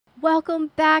Welcome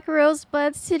back,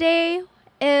 Rosebuds. Today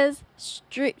is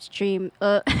Today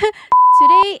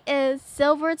is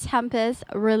Silver Tempest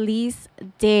release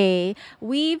day.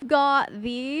 We've got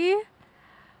the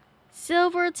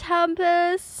Silver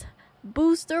Tempest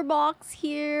Booster Box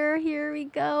here. Here we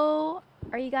go.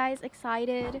 Are you guys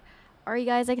excited? Are you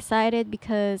guys excited?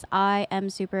 Because I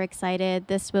am super excited.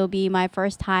 This will be my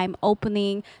first time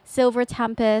opening Silver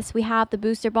Tempest. We have the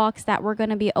booster box that we're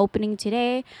going to be opening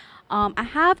today. I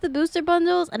have the booster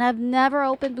bundles and I've never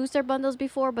opened booster bundles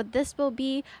before, but this will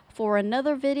be for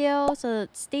another video, so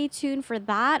stay tuned for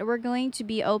that. We're going to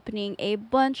be opening a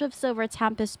bunch of Silver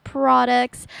Tempest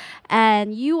products,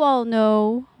 and you all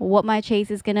know what my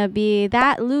chase is going to be.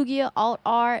 That Lugia alt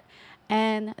art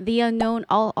and the unknown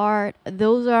alt art,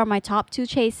 those are my top two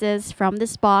chases from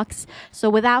this box. So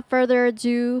without further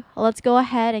ado, let's go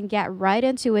ahead and get right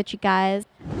into it, you guys.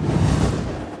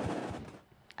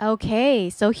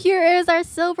 Okay, so here is our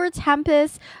Silver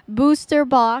Tempest booster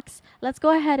box. Let's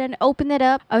go ahead and open it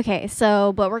up. Okay,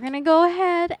 but we're gonna go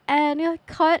ahead and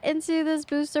cut into this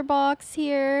booster box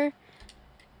here.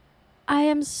 I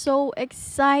am so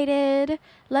excited.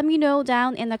 Let me know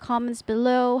down in the comments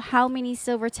below how many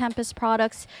Silver Tempest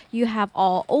products you have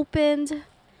all opened.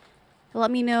 Let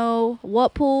me know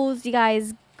what pulls you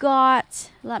guys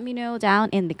got. Let me know down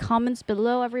in the comments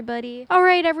below, everybody. All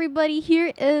right, everybody,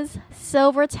 here is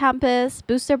Silver Tempest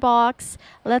booster box.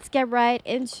 Let's get right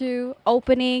into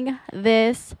opening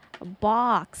this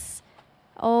box.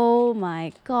 Oh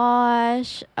my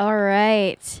gosh. All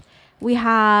right. We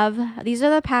have, these are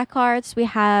the pack cards. We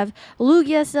have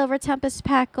Lugia Silver Tempest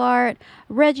pack card,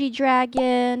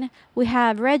 Regidragon, we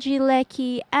have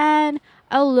Regieleki, and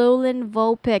Alolan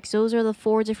Vulpix. Those are the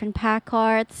 4 different pack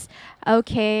cards.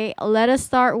 Okay, let us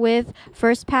start with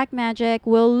first pack magic.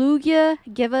 Will Lugia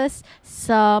give us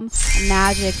some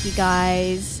magic, you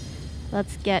guys?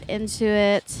 Let's get into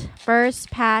it. First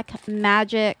pack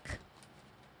magic.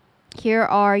 Here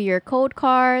are your code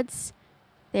cards.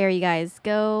 There you guys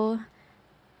go.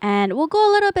 And we'll go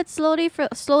a little bit slowly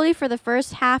for the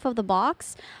first half of the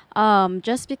box,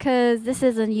 just because this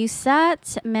is a new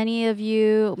set. Many of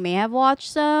you may have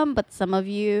watched some, but some of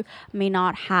you may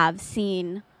not have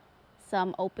seen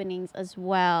some openings as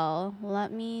well.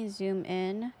 Let me zoom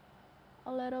in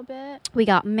a little bit. We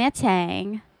got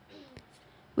Metang,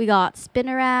 we got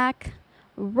Spinarak,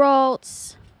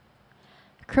 Ralts,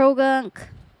 Krogunk,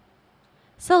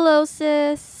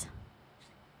 Solosis,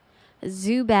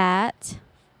 Zubat,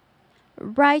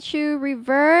 Raichu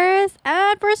reverse,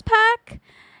 and first pack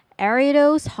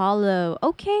Ariados holo.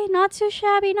 Okay, not too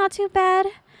shabby, not too bad.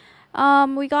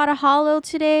 We got a holo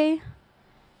today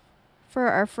for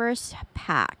our first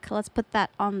pack. Let's put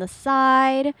that on the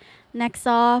side. Next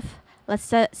off,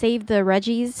 let's save the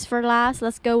Regis for last.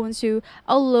 Let's go into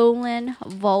Alolan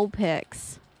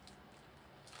Vulpix.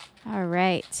 All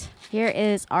right, here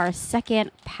is our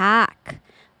second pack.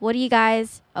 What do you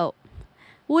guys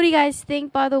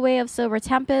think, by the way, of Silver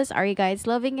Tempest? Are you guys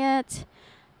loving it?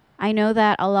 I know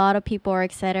that a lot of people are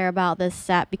excited about this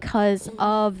set because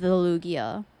of the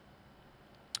Lugia.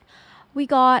 We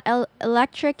got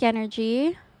Electric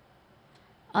Energy,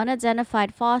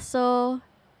 Unidentified Fossil,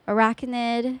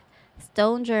 Arachnid,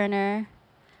 Stonejourner,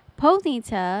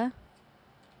 Ponyta,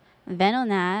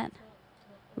 Venonat,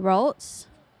 Ralts,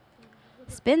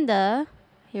 Spinda.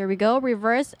 Here we go.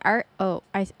 Reverse art. Oh,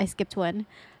 I skipped one.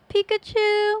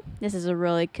 Pikachu. This is a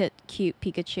really cute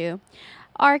Pikachu.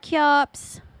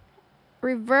 Archeops.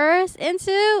 Reverse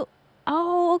into.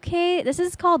 Oh, okay. This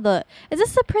is called the. Is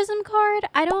this the Prism card?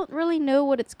 I don't really know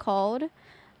what it's called.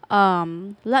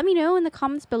 Let me know in the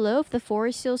comments below if the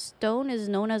Forest Seal Stone is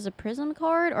known as a Prism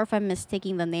card or if I'm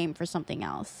mistaking the name for something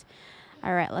else.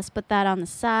 All right, let's put that on the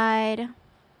side.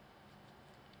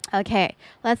 Okay,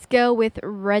 let's go with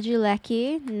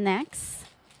Regieleki next.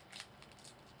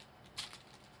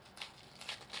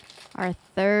 Our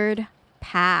third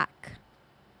pack.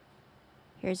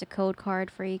 Here's a code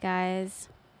card for you guys.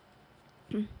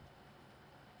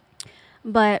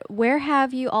 But where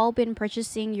have you all been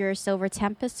purchasing your Silver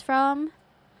Tempest from?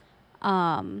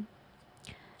 I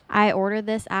ordered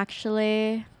this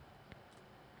actually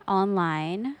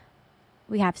online.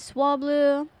 We have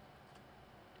Swablu,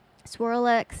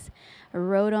 Swirlix,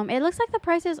 Rotom. It looks like the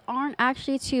prices aren't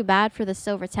actually too bad for the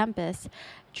Silver Tempest.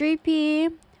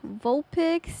 Dreepy,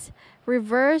 Vulpix,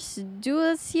 Reverse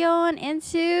Duacion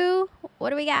into,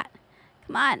 what do we got?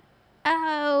 Come on.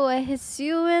 Oh, a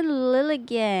Hisuian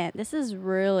Lilligant. This is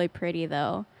really pretty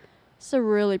though. It's a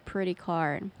really pretty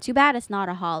card. Too bad it's not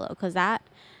a holo, because that,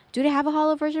 do they have a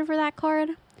holo version for that card?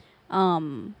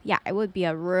 Yeah, it would be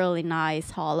a really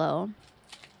nice holo.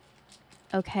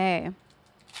 Okay.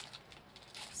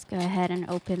 Go ahead and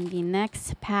open the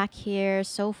next pack here.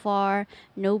 So far,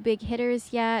 no big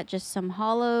hitters yet, just some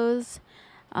hollows.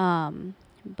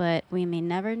 But we may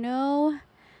never know.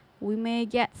 We may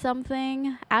get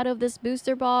something out of this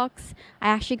booster box. I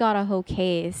actually got a whole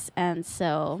case, and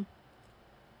so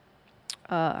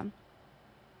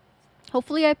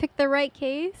hopefully I picked the right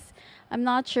case. I'm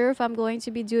not sure if I'm going to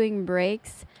be doing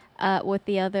breaks with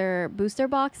the other booster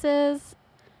boxes.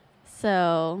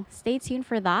 So stay tuned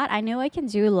for that. I know I can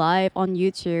do live on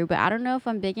YouTube, but I don't know if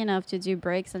I'm big enough to do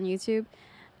breaks on YouTube.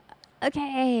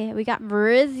 Okay, we got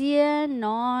Virizion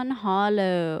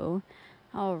non-hollow.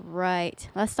 All right,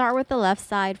 let's start with the left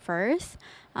side first.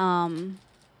 And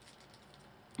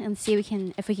see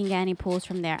if we can get any pulls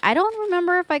from there. I don't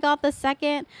remember if I got the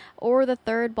second or the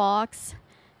third box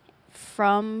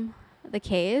from the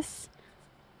case.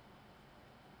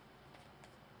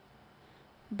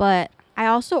 But I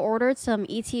also ordered some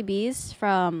ETBs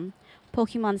from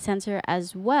Pokemon Center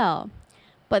as well.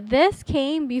 But this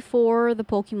came before the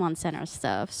Pokemon Center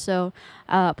stuff. So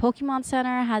Pokemon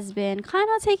Center has been kind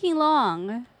of taking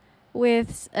long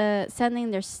with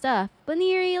sending their stuff.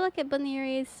 Baniri, look at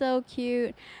Baniri, so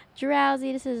cute.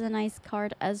 Drowsy, this is a nice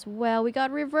card as well. We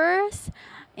got reverse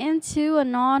into a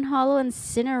non-hollow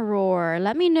Incineroar.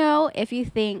 Let me know if you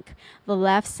think the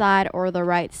left side or the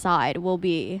right side will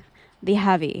be the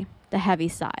heavy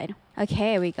side.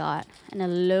 Okay, we got an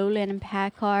Alolan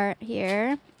pack card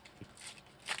here.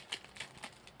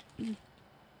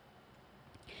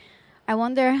 I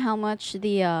wonder how much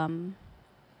the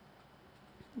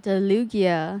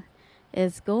Lugia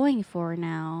is going for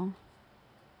now.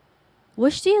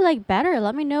 Which do you like better?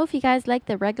 Let me know if you guys like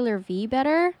the regular V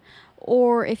better,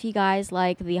 or if you guys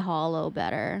like the hollow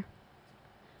better.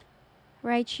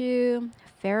 Raichu,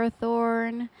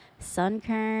 Ferrothorn,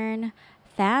 Sunkern,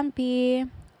 Thampi.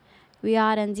 We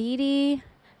got Indeedee.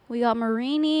 We got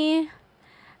Marini,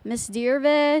 Miss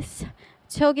Deervis,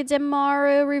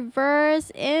 Togedemaru reverse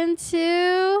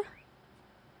into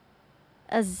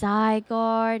a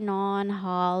Zygarde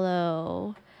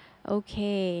non-hollow.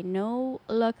 Okay, no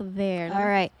luck there. All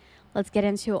right, let's get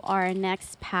into our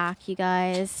next pack, you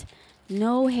guys.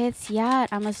 No hits yet.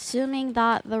 I'm assuming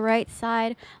that the right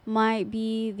side might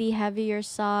be the heavier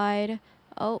side.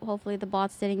 Oh, hopefully the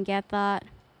bots didn't get that.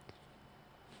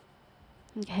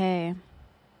 Okay.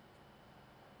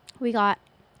 We got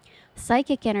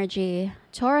Psychic Energy,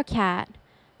 Torracat,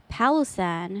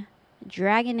 Palosan,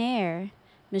 Dragonair,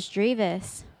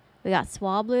 Misdreavus. We got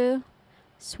Swablu,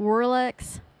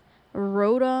 Swirlix,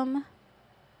 Rotom,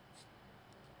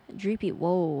 Dreepy.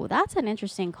 Whoa, that's an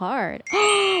interesting card.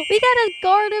 We got a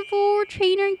Gardevoir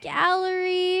Trainer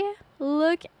Gallery.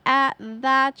 Look at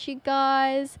that, you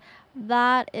guys.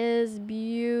 That is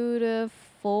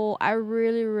beautiful. I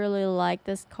really, really like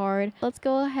this card. Let's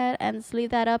go ahead and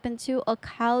sleeve that up into a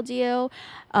Keldeo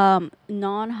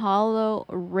non-hollow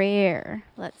rare.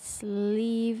 Let's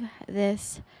sleeve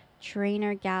this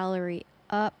Trainer Gallery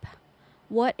up.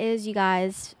 What is you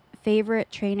guys'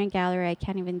 favorite Trainer Gallery? I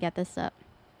can't even get this up.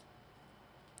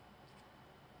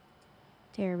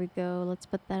 There we go. Let's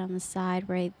put that on the side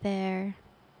right there.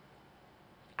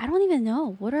 I don't even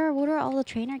know. What are all the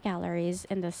Trainer Galleries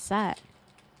in this set?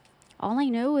 All I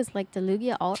know is like the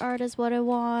Lugia alt art is what I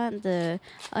want. The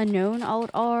unknown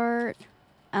alt art.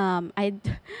 I'm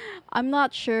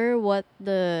not sure what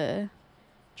the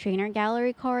Trainer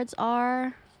Gallery cards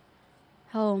are.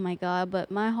 Oh my god, but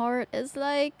my heart is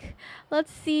like, let's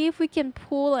see if we can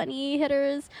pull any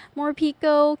hitters.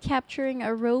 Morpeko, Capturing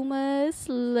Aroma,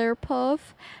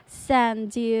 Slurpuff,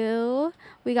 Sandile.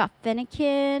 We got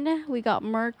Fennekin. We got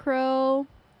Murkrow.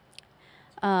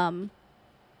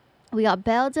 We got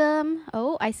Beldum.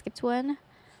 Oh, I skipped one.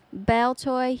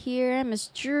 Baltoy here.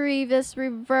 Misdreavus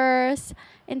reverse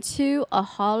into a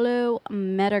hollow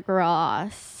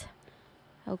Metagross.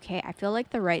 Okay, I feel like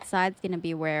the right side's going to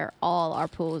be where all our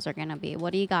pulls are going to be.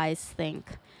 What do you guys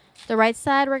think? The right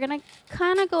side, we're going to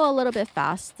kind of go a little bit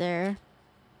faster.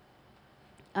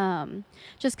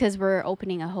 Just because we're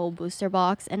opening a whole booster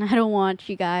box. And I don't want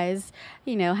you guys,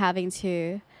 you know, having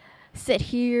to sit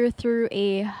here through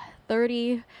a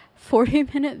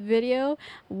 30-40 minute video.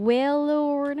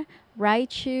 Wailord,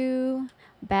 Raichu,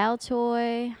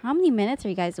 Baltoy. How many minutes are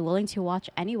you guys willing to watch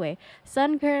anyway?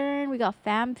 Sunkern, we got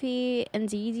Fampi,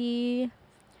 Indeedee,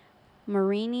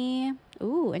 Marini.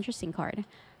 Ooh, interesting card.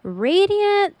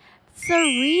 Radiant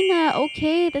Serena.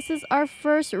 Okay, this is our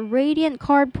first Radiant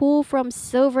card pull from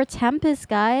Silver Tempest,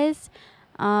 guys.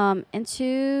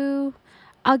 Into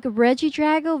a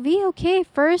Regidrago V. Okay,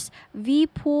 first V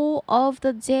pull of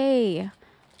the day.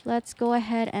 Let's go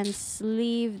ahead and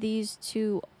sleeve these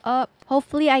two up.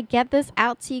 Hopefully I get this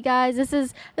out to you guys. This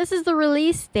is the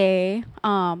release day.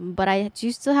 But I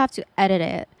do still have to edit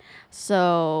it.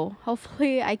 So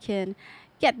hopefully I can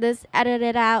get this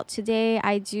edited out today.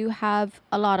 I do have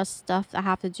a lot of stuff I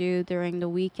have to do during the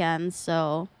weekend,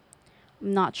 so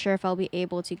I'm not sure if I'll be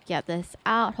able to get this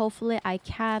out. Hopefully I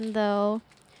can though.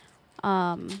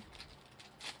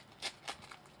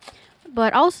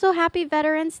 But also, happy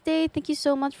Veterans Day. Thank you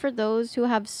so much for those who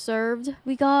have served.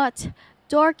 We got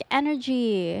Dark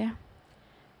Energy,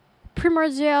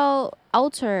 Primordial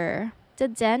Altar,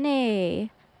 Dedenne,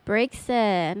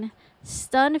 Breaksin,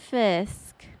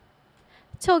 Stunfisk,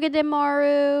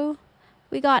 Togedemaru.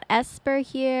 We got Esper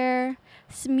here.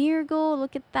 Smeargle,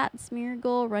 look at that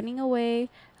Smeargle running away.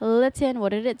 Litten, what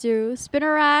did it do?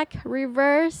 Spinarak,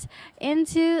 reverse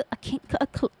into a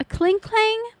Clink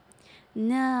Clang.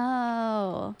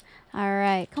 No. All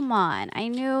right, come on. I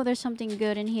knew there's something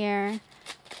good in here.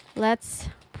 Let's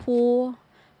pull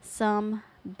some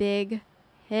big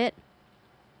hit.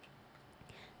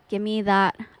 Give me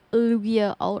that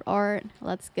Lugia alt art.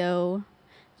 Let's go.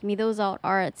 Give me those alt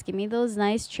arts. Give me those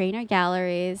nice trainer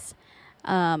galleries.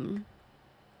 Another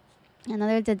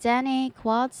Dedenne,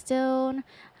 Quadstone,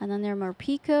 another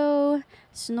Morpeko,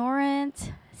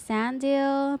 Snorant,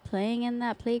 Sandil, playing in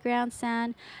that playground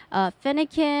sand.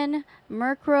 Fennekin,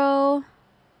 Murkrow.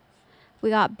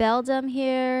 We got Beldum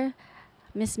here.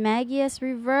 Miss Magius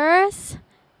reverse.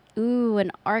 Ooh,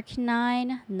 an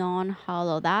Arcanine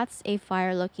non-hollow. That's a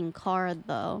fire-looking card,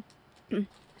 though.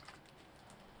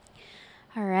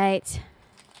 All right.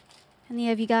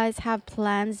 Any of you guys have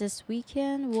plans this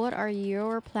weekend? What are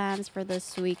your plans for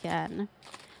this weekend?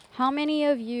 How many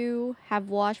of you have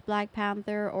watched Black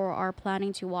Panther or are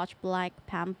planning to watch Black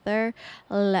Panther?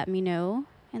 Let me know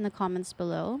in the comments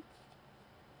below.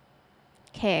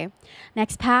 Okay,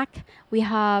 next pack, we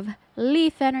have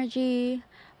Leaf Energy.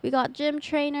 We got Gym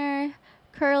Trainer,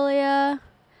 Curlia,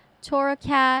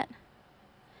 Torracat.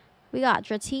 We got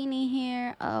Dratini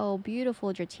here. Oh,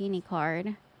 beautiful Dratini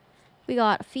card. We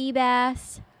got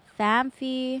Feebas,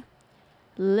 Famfi,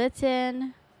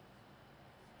 Litten,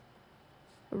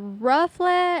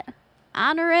 Rufflet,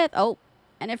 Anorith. Oh,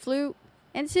 and it flew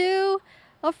into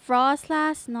a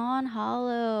Frostlass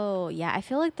non-hollow. Yeah, I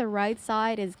feel like the right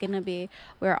side is going to be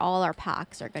where all our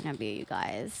packs are going to be, you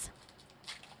guys.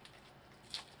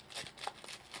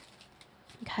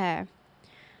 Okay,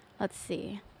 let's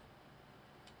see.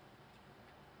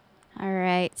 All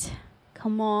right,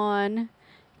 come on.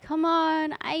 Come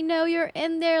on, I know you're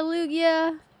in there,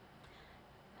 Lugia.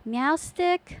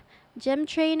 Meowstic, Gym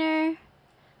Trainer,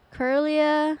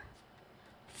 Curlia,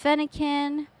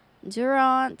 Fennekin,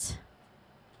 Durant,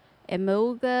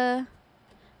 Emolga,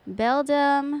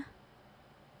 Beldum,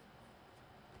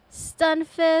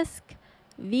 Stunfisk,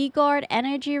 V-Guard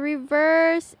Energy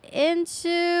Reverse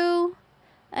into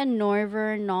a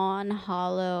Noivern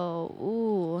non-hollow.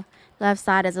 Ooh, left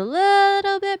side is a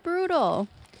little bit brutal.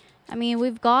 I mean,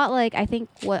 we've got, like, I think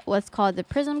what's called the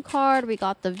Prism card. We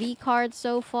got the V card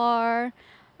so far.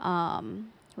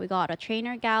 We got a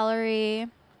trainer gallery.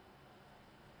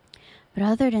 But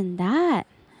other than that,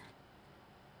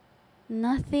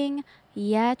 nothing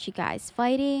yet, you guys.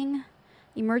 Fighting.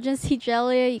 Emergency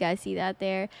Jelly. You guys see that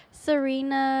there.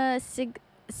 Serena.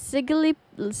 Sigilyph.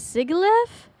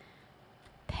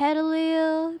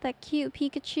 Petalil. That cute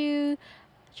Pikachu.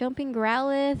 Jumping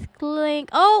Growlithe, Clink.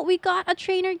 Oh, we got a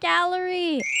trainer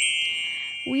gallery.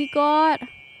 We got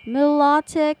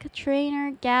Milotic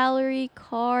trainer gallery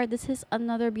card. This is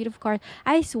another beautiful card.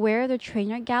 I swear the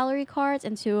trainer gallery cards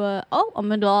into a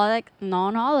Milotic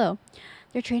non-hollow.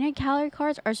 Their trainer gallery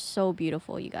cards are so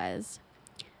beautiful, you guys.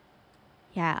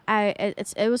 Yeah,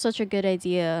 it was such a good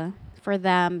idea for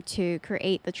them to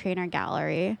create the trainer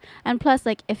gallery. And plus,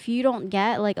 like, if you don't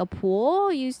get like a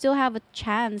pool, you still have a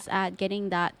chance at getting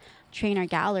that trainer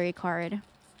gallery card,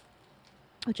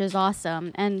 which is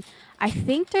awesome. And I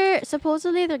think they're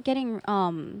getting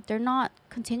they're not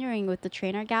continuing with the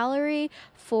trainer gallery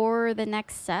for the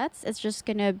next sets. It's just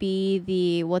gonna be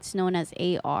the what's known as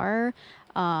AR,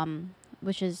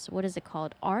 which is, what is it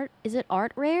called? Art? Is it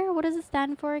art rare? What does it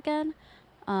stand for again?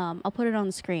 I'll put it on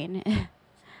the screen.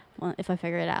 Well, if I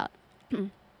figure it out.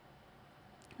 We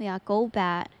got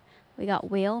Golbat, we got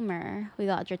Wailmer, we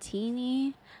got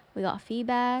Dratini, we got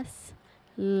Feebas,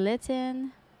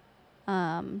 Litten,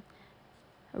 Rufflet.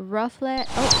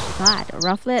 Oh god,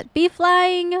 Rufflet be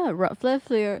flying. Rufflet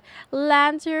flew.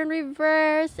 Lantern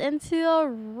reverse into a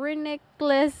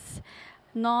Rhinigless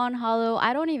non-hollow.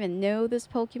 I don't even know this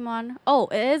Pokemon. Oh,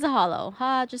 it is a hollow.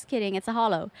 Ha, just kidding. It's a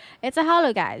hollow. It's a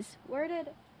hollow, guys. Where did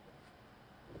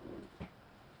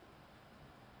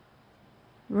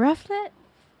Rufflet?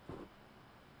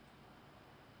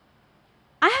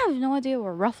 I have no idea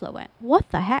where Rufflet went. What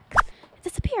the heck? It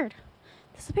disappeared.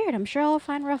 Disappeared. I'm sure I'll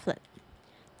find Rufflet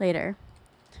later.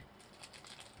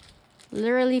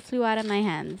 Literally flew out of my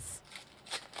hands.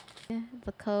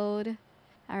 The code.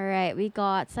 Alright, we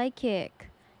got Psychic,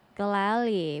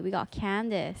 Galali, we got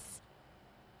Candace,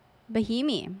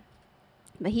 Bahimi,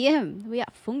 Bahim, we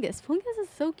got Fungus. Fungus is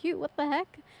so cute, what the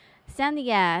heck? Sandy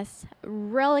Gas,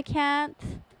 Relicant,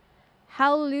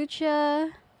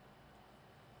 Howlucha,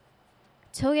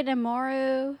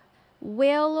 Togedemaru,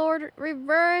 Whale Lord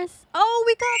Reverse. Oh,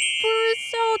 we got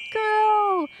Furusout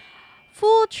Girl!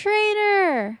 Full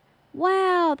Trainer!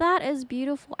 Wow, that is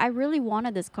beautiful. I really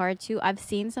wanted this card too. I've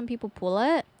seen some people pull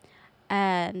it.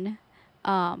 And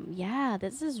yeah,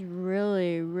 this is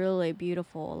really, really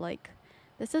beautiful. Like,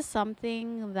 this is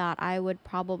something that I would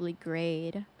probably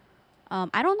grade.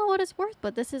 I don't know what it's worth,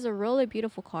 but this is a really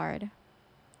beautiful card.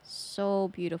 So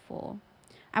beautiful.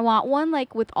 I want one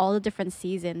like with all the different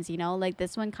seasons, you know, like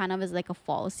this one kind of is like a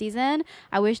fall season.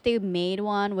 I wish they made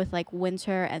one with like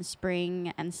winter and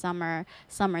spring and summer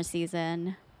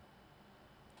season.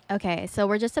 Okay, so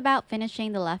we're just about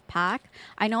finishing the left pack.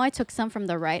 I know I took some from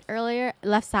the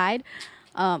left side.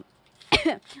 I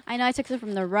know I took some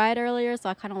from the right earlier, so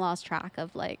I kind of lost track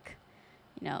of like,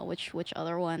 you know, which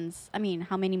other ones. I mean,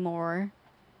 how many more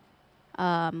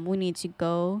we need to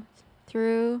go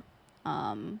through,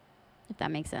 if that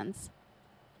makes sense.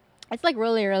 It's like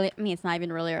really early. I mean, it's not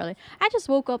even really early. I just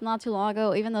woke up not too long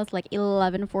ago, even though it's like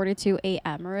 11:42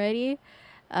 a.m. already.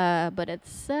 But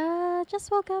it's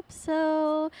just woke up,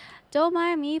 so don't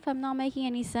mind me if I'm not making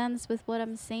any sense with what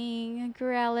I'm saying.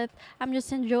 Growlithe, I'm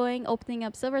just enjoying opening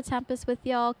up Silver Tempest with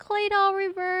y'all. Claydol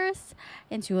Reverse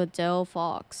into a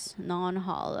Delphox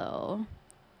non-hollow.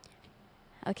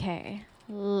 Okay,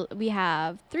 we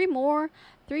have three more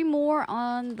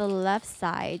on the left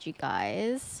side, you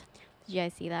guys. Did you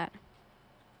guys see that?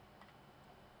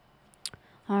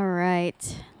 All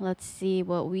right, let's see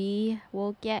what we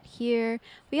will get here.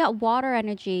 We got Water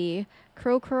Energy,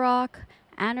 Krokorok,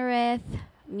 Anorith,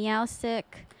 Meowstic.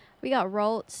 We got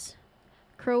Ralts,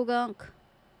 Krogunk,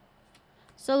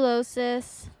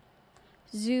 Solosis,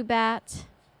 Zubat,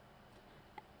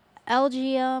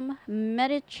 Elgium,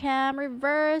 Medicham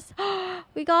Reverse.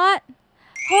 We got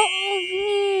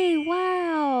Ho-Oh!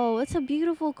 Wow, it's a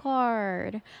beautiful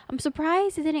card. I'm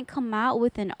surprised it didn't come out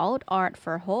with an alt art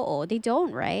for Ho-Oh. They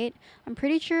don't, right? I'm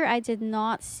pretty sure I did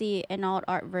not see an alt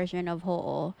art version of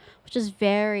Ho-Oh, which is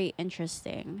very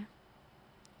interesting.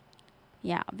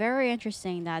 Yeah, very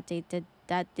interesting that they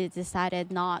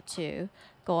decided not to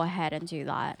go ahead and do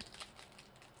that.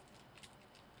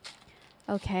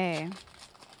 Okay.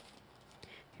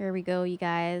 Here we go, you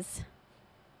guys.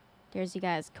 There's you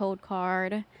guys' code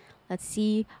card. Let's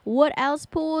see what else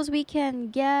pulls we can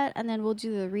get, and then we'll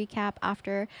do the recap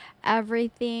after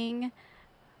everything.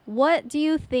 What do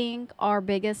you think our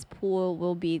biggest pull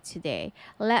will be today?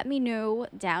 Let me know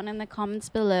down in the comments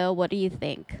below. What do you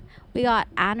think? We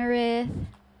got Anorith,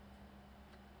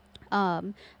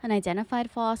 an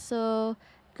identified fossil,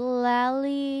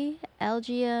 Glalie,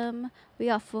 Elgium. We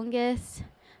got Fungus,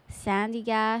 Sandy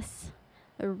Gas,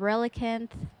 Relicanth,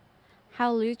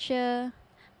 Howlucha,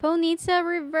 Ponyta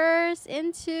Reverse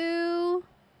into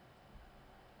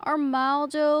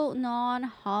Armaldo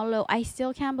non-hollow. I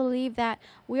still can't believe that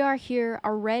we are here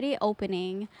already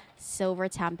opening Silver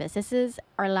Tempest. This is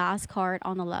our last card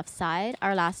on the left side,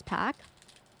 our last pack.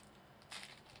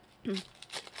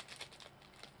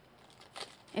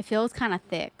 It feels kind of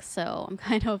thick, so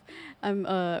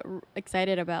I'm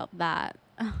excited about that.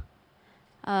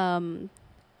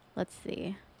 Let's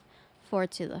see. 4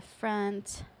 to the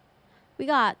front. We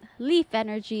got Leaf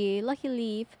Energy, Lucky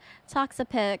Leaf,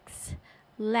 Toxapex,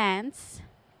 Lance,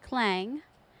 Clang,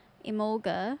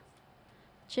 Emolga,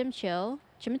 Chimcho,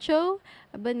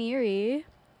 Baniri,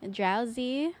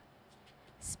 Drowsy,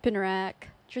 Spinarak,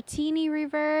 Dratini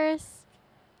Reverse.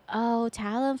 Oh,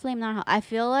 Talonflame not. I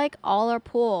feel like all our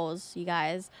pulls, you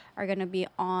guys, are gonna be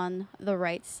on the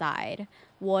right side.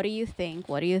 What do you think?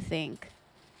 What do you think?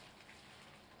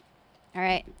 All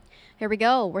right. Here we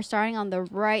go. We're starting on the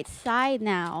right side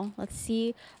now. Let's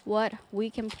see what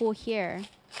we can pull here.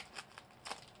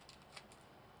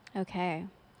 Okay.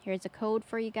 Here's a code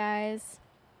for you guys.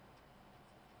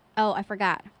 Oh, I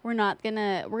forgot. We're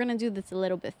gonna do this a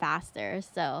little bit faster.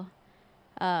 So,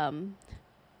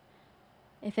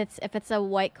 if it's a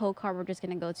white code card, we're just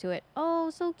gonna go to it. Oh,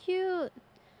 so cute.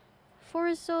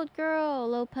 Furusout Girl,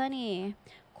 Lopunny,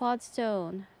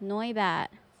 Quadstone, Noibat,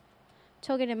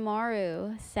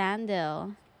 Togedemaru,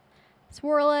 Sandil,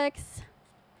 Swirlix,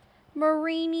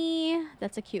 Marini.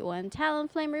 That's a cute one.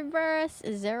 Talonflame reverse.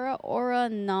 Zera Aura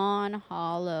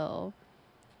non-hollow.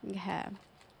 Okay.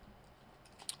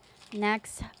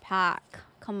 Next pack.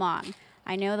 Come on.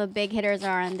 I know the big hitters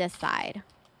are on this side.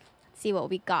 Let's see what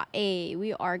we got. Hey,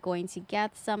 we are going to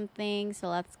get something. So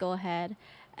let's go ahead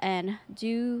and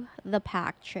do the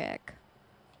pack trick.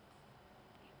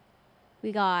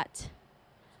 We got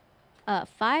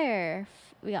fire.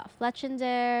 We got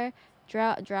Fletchender,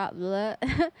 drop,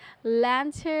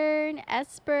 Lantern,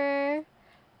 Esper.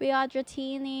 We got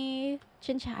Dratini,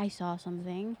 Chincha. I saw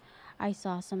something.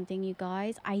 You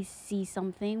guys. I see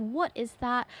something. What is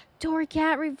that?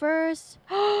 Dorcat reverse.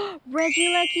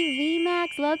 Regieleki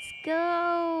VMAX. Let's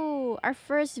go. Our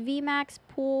first VMAX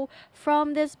pull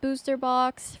from this booster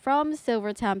box from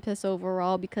Silver Tempest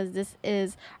overall, because this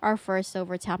is our first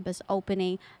Silver Tempest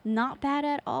opening. Not bad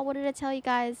at all. What did I tell you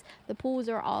guys? The pulls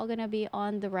are all going to be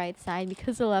on the right side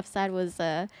because the left side was,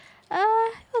 it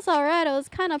was alright. It was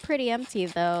kind of pretty empty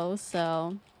though,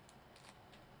 so...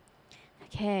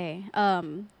 Okay,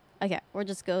 okay, we'll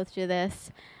just go through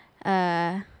this.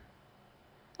 Oh,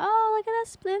 look at that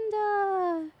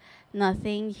Splinda.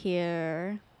 Nothing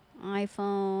here.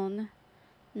 iPhone,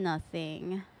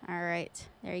 nothing. All right,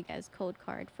 there you guys, code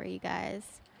card for you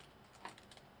guys.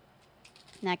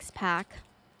 Next pack.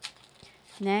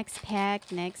 Next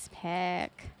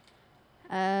pack.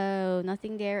 Oh,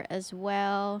 nothing there as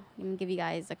well. I'm gonna give you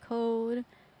guys a code.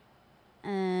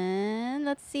 And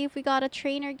let's see if we got a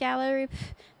trainer gallery.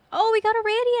 Oh, we got a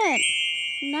Radiant.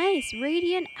 Nice.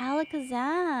 Radiant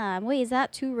Alakazam. Wait, is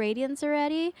that 2 Radiants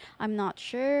already? I'm not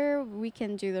sure. We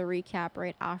can do the recap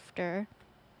right after.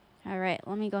 All right,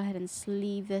 let me go ahead and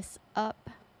sleeve this up.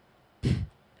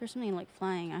 There's something like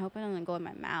flying. I hope it doesn't go in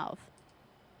my mouth.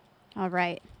 All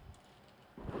right.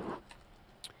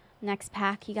 Next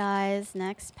pack, you guys.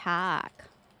 Next pack.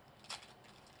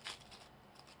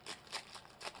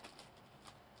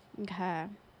 Okay.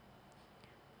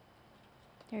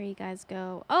 There you guys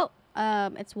go. Oh,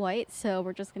 it's white, so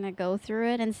we're just gonna go through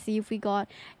it and see if we got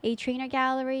a trainer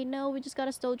gallery. No, we just got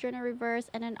a Stoldrunner reverse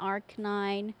and an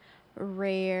Arcanine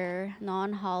rare,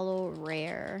 non-hollow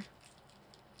rare.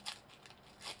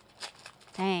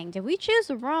 Dang, did we choose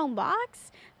the wrong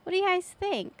box? What do you guys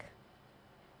think?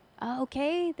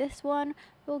 Okay, this one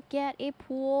will get a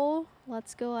pull.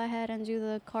 Let's go ahead and do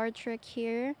the card trick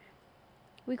here.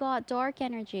 We got Dark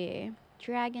Energy,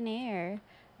 Dragonair,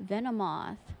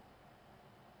 Venomoth.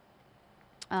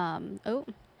 Oh,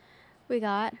 we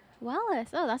got Wallace.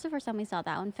 Oh, that's the first time we saw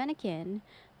that one. Fennekin,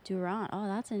 Durant. Oh,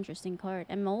 that's an interesting card.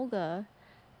 Emolga,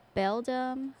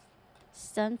 Beldum,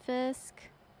 Stunfisk,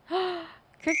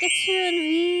 Cricketune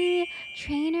V,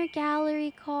 Trainer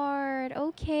Gallery card.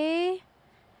 Okay,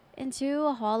 into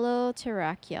a Hollow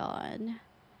Terrakion.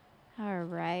 All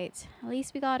right, at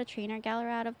least we got a trainer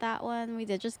gallery out of that one. We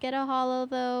did just get a hollow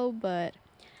though, but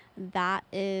that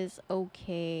is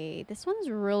okay. This one's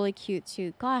really cute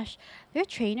too. Gosh, their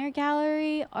trainer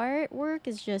gallery artwork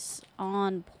is just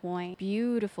on point.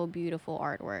 Beautiful, beautiful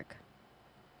artwork.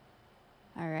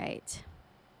 All right,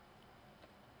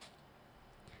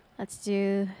 let's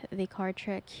do the card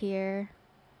trick here.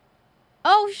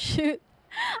 Oh shoot,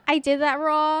 I did that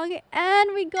wrong,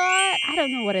 and we got, I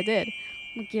don't know what I did.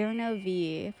 Magearna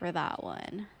V for that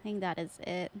one. I think that is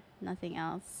it. Nothing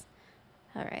else.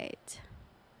 All right.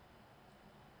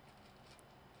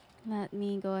 Let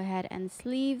me go ahead and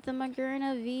sleeve the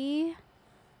Magearna V.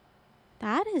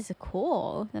 That is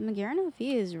cool. The Magearna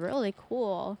V is really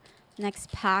cool.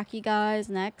 Next pack, you guys.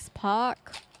 Next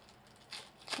pack.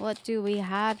 What do we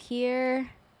have here?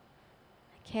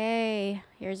 Okay.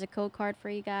 Here's a code card for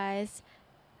you guys.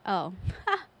 Oh.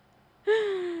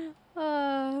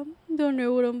 Don't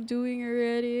know what I'm doing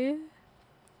already.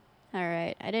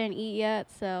 Alright, I didn't eat yet,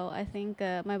 so I think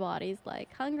my body's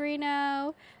like hungry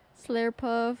now.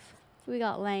 Slurpuff, we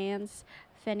got Lance,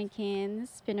 Fennekin,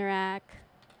 Spinarak,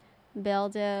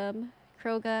 Beldum,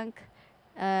 Krogunk,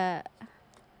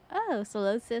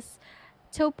 Solosis,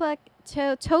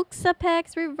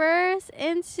 Toxapex reverse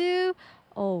into,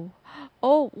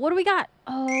 what do we got?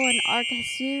 Oh, an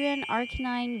Arcasuran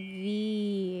Arcanine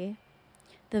V.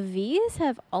 The V's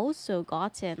have also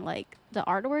gotten, like, the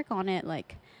artwork on it,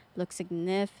 like, looks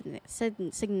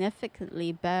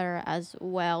significantly better as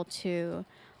well, too.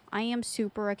 I am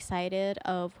super excited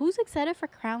of... Who's excited for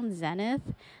Crown Zenith?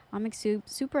 I'm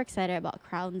super excited about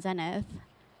Crown Zenith.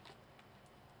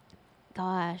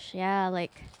 Gosh, yeah,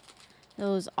 like,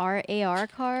 those AR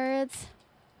cards.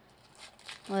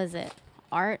 What is it?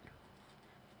 Art?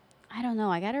 I don't know.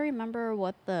 I gotta remember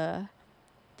what the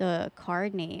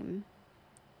card name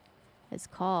is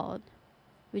called.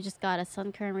 We just got a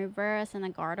Sunkern reverse and a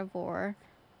Gardevoir.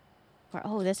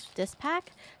 Oh, this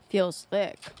pack feels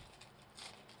thick.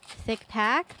 Thick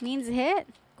pack means hit?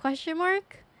 Question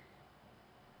mark?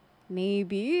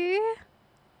 Maybe.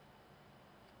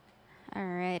 All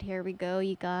right, here we go,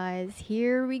 you guys.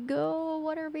 Here we go.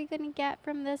 What are we gonna get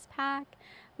from this pack?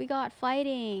 We got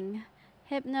Fighting,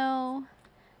 Hypno,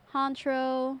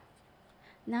 Hantro,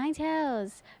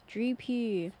 Ninetales,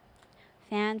 Dreepy,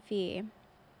 Fanfy,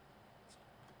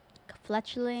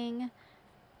 Fletchling,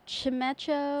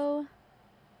 Chimecho.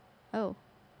 Oh.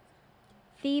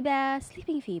 Feebas,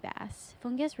 Sleeping Feebas.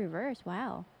 Fungus reverse.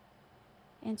 Wow.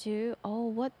 Into, oh,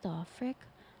 what the frick?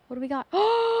 What do we got?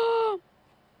 Oh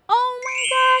my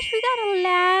gosh, we got a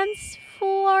Lance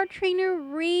for Trainer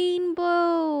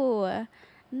Rainbow.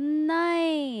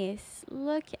 Nice.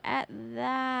 Look at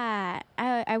that.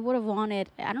 I would have wanted,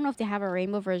 I don't know if they have a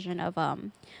rainbow version of,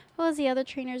 what was the other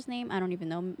trainer's name? I don't even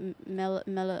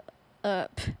know.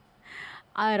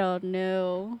 I don't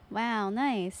know. Wow,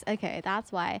 nice. Okay,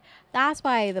 that's why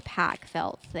the pack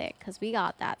felt thick, because we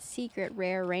got that secret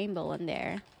rare rainbow in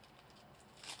there.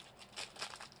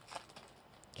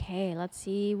 Okay, let's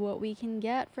see what we can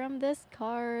get from this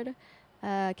card.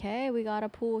 Okay, we got a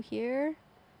pull here.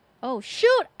 Oh,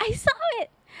 shoot! I saw it!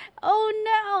 Oh,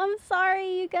 no! I'm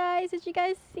sorry, you guys. Did you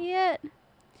guys see it?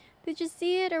 Did you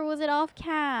see it, or was it off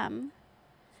cam?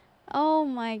 Oh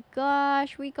my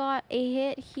gosh, we got a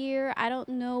hit here. I don't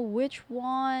know which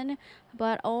one,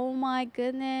 but oh my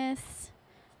goodness.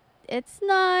 It's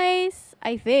nice,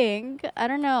 I think. I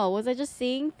don't know. Was I just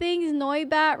seeing things?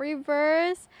 Noibat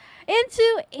reverse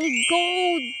into a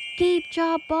gold Gape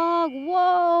Jaw Bog.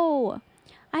 Whoa.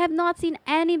 I have not seen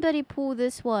anybody pull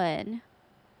this one.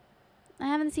 I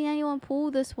haven't seen anyone pull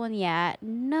this one yet.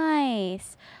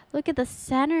 Nice. Look at the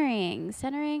centering.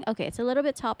 Centering. Okay, it's a little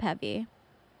bit top heavy.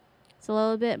 It's a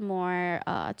little bit more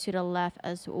to the left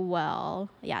as well.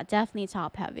 Yeah, definitely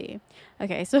top heavy.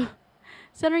 Okay, so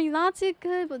centering not too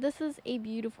good, but this is a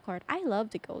beautiful card. I love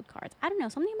the gold cards. I don't know,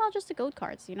 something about just the gold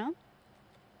cards, you know?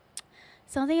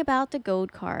 Something about the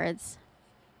gold cards.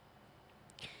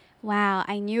 Wow,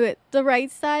 I knew it. The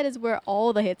right side is where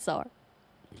all the hits are.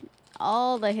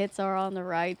 All the hits are on the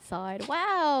right side.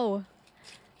 Wow.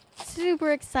 Super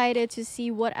excited to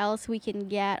see what else we can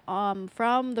get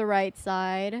from the right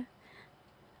side.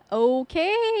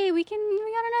 Okay, we got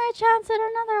another chance at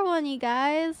another one, you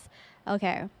guys.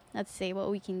 Okay, let's see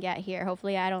what we can get here.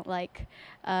 Hopefully I don't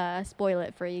spoil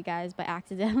it for you guys by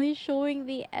accidentally showing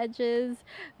the edges.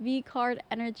 V-Card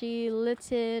Energy,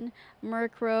 Litten,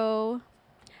 Murkrow.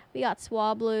 We got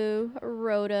Swablu,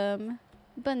 Rotom,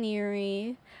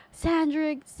 Baneri,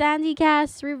 Sandrick,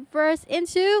 Sandycast, reverse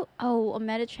into, oh, a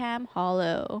Metacham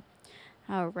Hollow.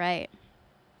 All right.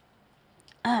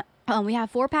 We have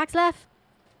 4 packs left.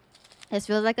 This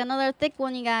feels like another thick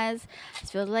one, you guys.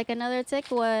 This feels like another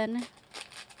thick one.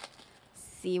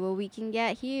 See what we can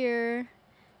get here.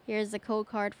 Here's the code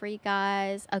card for you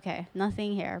guys. Okay,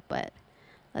 nothing here, but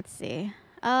let's see.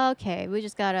 Okay, we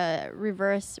just got a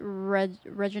reverse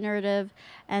regenerative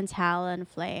and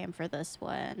Talonflame for this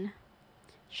one.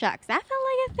 Shucks, that felt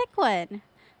like a thick one.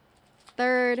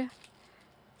 Third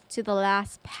to the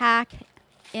last pack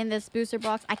in this booster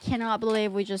box. I cannot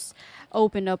believe we just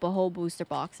opened up a whole booster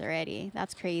box already.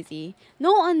 That's crazy.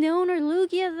 No unknown or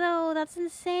Lugia though. That's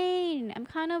insane. I'm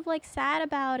kind of sad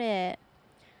about it.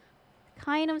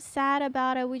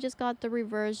 We just got the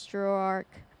reverse Zoroark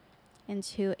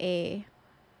into a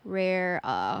rare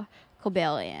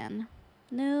Cobalion.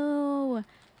 No.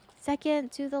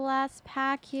 Second to the last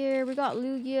pack here. We got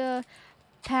Lugia.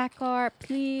 Pack art,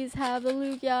 please have the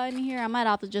Lugia in here. I might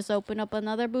have to just open up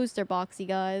another booster box, you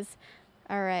guys.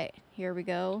 All right, here we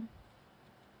go.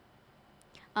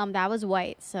 That was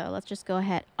white, so let's just go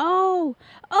ahead. Oh,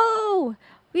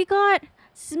 we got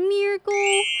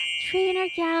Smeargle Trainer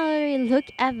Gallery. Look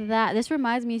at that. This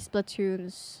reminds me of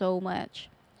Splatoon so much.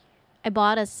 I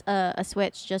bought a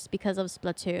Switch just because of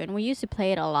Splatoon. We used to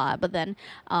play it a lot, but then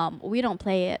we don't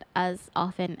play it as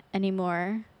often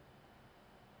anymore.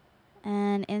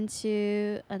 And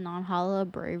into a non-hollow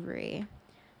Bravery.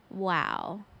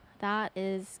 Wow, that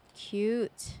is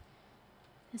cute.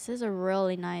 This is a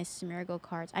really nice Smeargle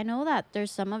cards. I know that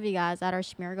there's some of you guys that are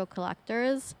Smeargle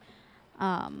collectors.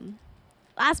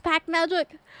 Last pack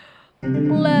magic.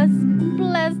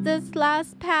 Bless this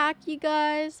last pack, you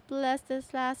guys. Bless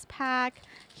this last pack.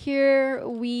 Here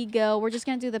we go. We're just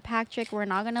gonna do the pack trick. We're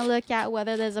not gonna look at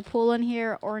whether there's a pull in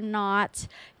here or not.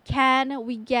 Can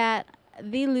we get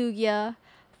the Lugia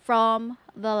from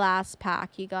the last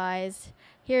pack, you guys?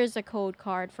 Here's a code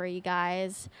card for you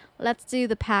guys. Let's do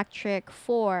the pack trick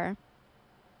 4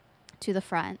 to the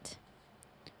front.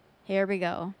 Here we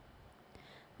go.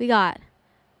 We got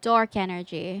Dark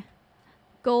Energy,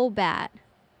 Golbat,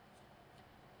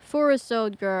 Forest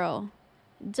Girl,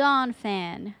 Dawn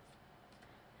Fan,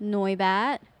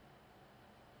 Noibat,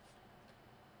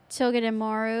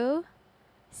 Togedemaru,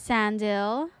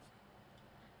 Sandil,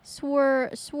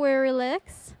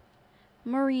 Swirlix,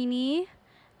 Marini,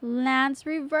 Lance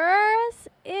Reverse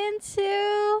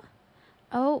into...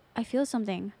 Oh, I feel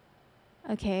something.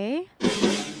 Okay.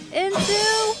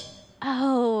 Into...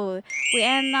 Oh, we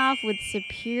end off with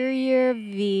Superior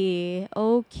V.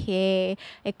 Okay.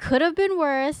 It could have been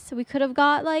worse. We could have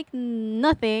got like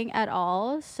nothing at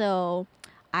all. So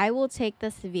I will take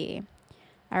this V.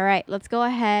 All right, let's go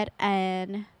ahead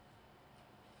and...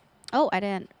 Oh, I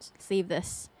didn't save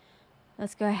this.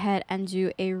 Let's go ahead and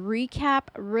do a recap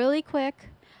really quick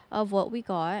of what we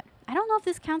got. I don't know if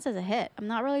this counts as a hit. I'm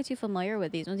not really too familiar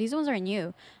with these ones. These ones are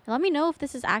new. Let me know if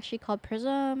this is actually called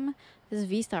Prism. This is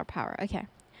V-Star Power. Okay.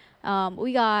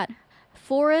 We got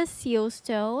Forest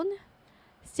Sealstone,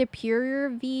 Superior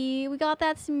V. We got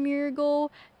that Smeargle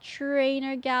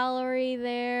Trainer Gallery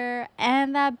there.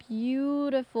 And that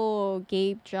beautiful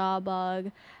Gape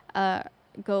Jawbug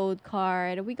gold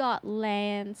card. We got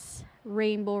Lance,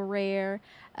 Rainbow Rare,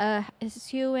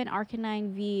 Hue and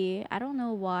Arcanine V. I don't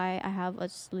know why I have a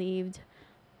sleeved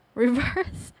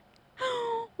reverse.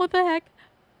 What the heck?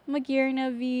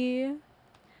 Magearna V.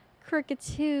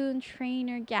 Cricketune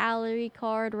Trainer Gallery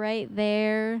card right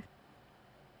there.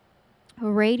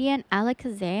 Radiant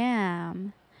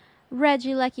Alakazam.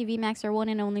 Regieleki VMAX, our one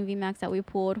and only VMAX that we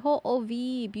pulled. Ho-Oh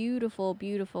V, beautiful,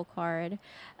 beautiful card.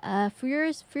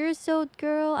 Fierce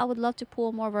Girl, I would love to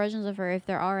pull more versions of her if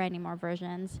there are any more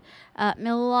versions.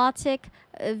 Milotic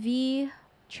V,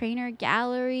 Trainer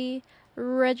Gallery,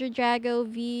 Regidrago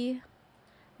V,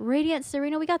 Radiant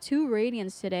Serena. We got 2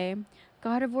 Radiants today.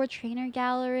 Gardevoir Trainer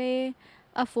Gallery,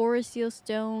 a Forest Seal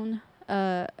Stone.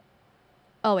 Oh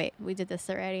wait, we did this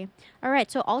already. All right,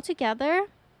 so all together,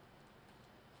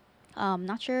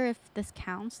 not sure if this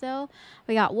counts though.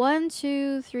 We got 1,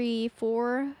 2, 3,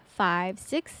 4, 5,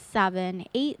 6, 7,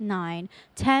 8, 9,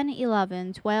 10,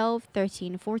 11, 12,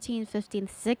 13, 14, 15,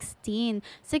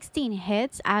 16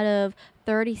 hits out of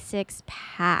 36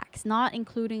 packs, not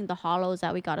including the holos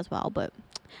that we got as well. But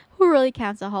who really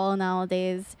counts a holo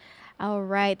nowadays? All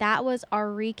right, that was our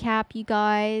recap, you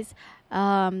guys.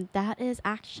 That is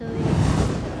actually...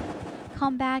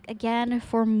 Come back again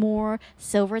for more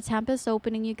Silver Tempest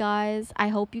opening, you guys. I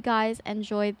hope you guys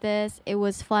enjoyed this. It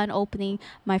was fun opening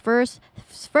my first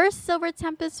Silver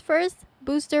Tempest, first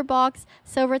booster box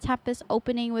Silver Tempest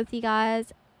opening with you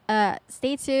guys.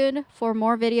 Stay tuned for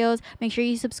more videos. Make sure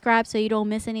you subscribe so you don't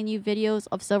miss any new videos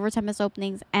of Silver Tempest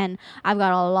openings. And I've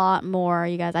got a lot more,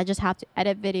 you guys. I just have to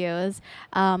edit videos.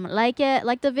 Like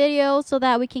the video so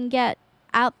that we can get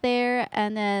out there,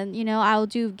 and then I'll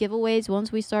do giveaways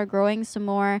once we start growing some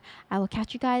more. I will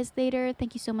catch you guys later.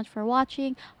 Thank you so much for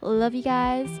watching. Love you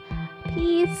guys.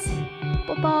 Peace.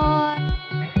 Bye bye.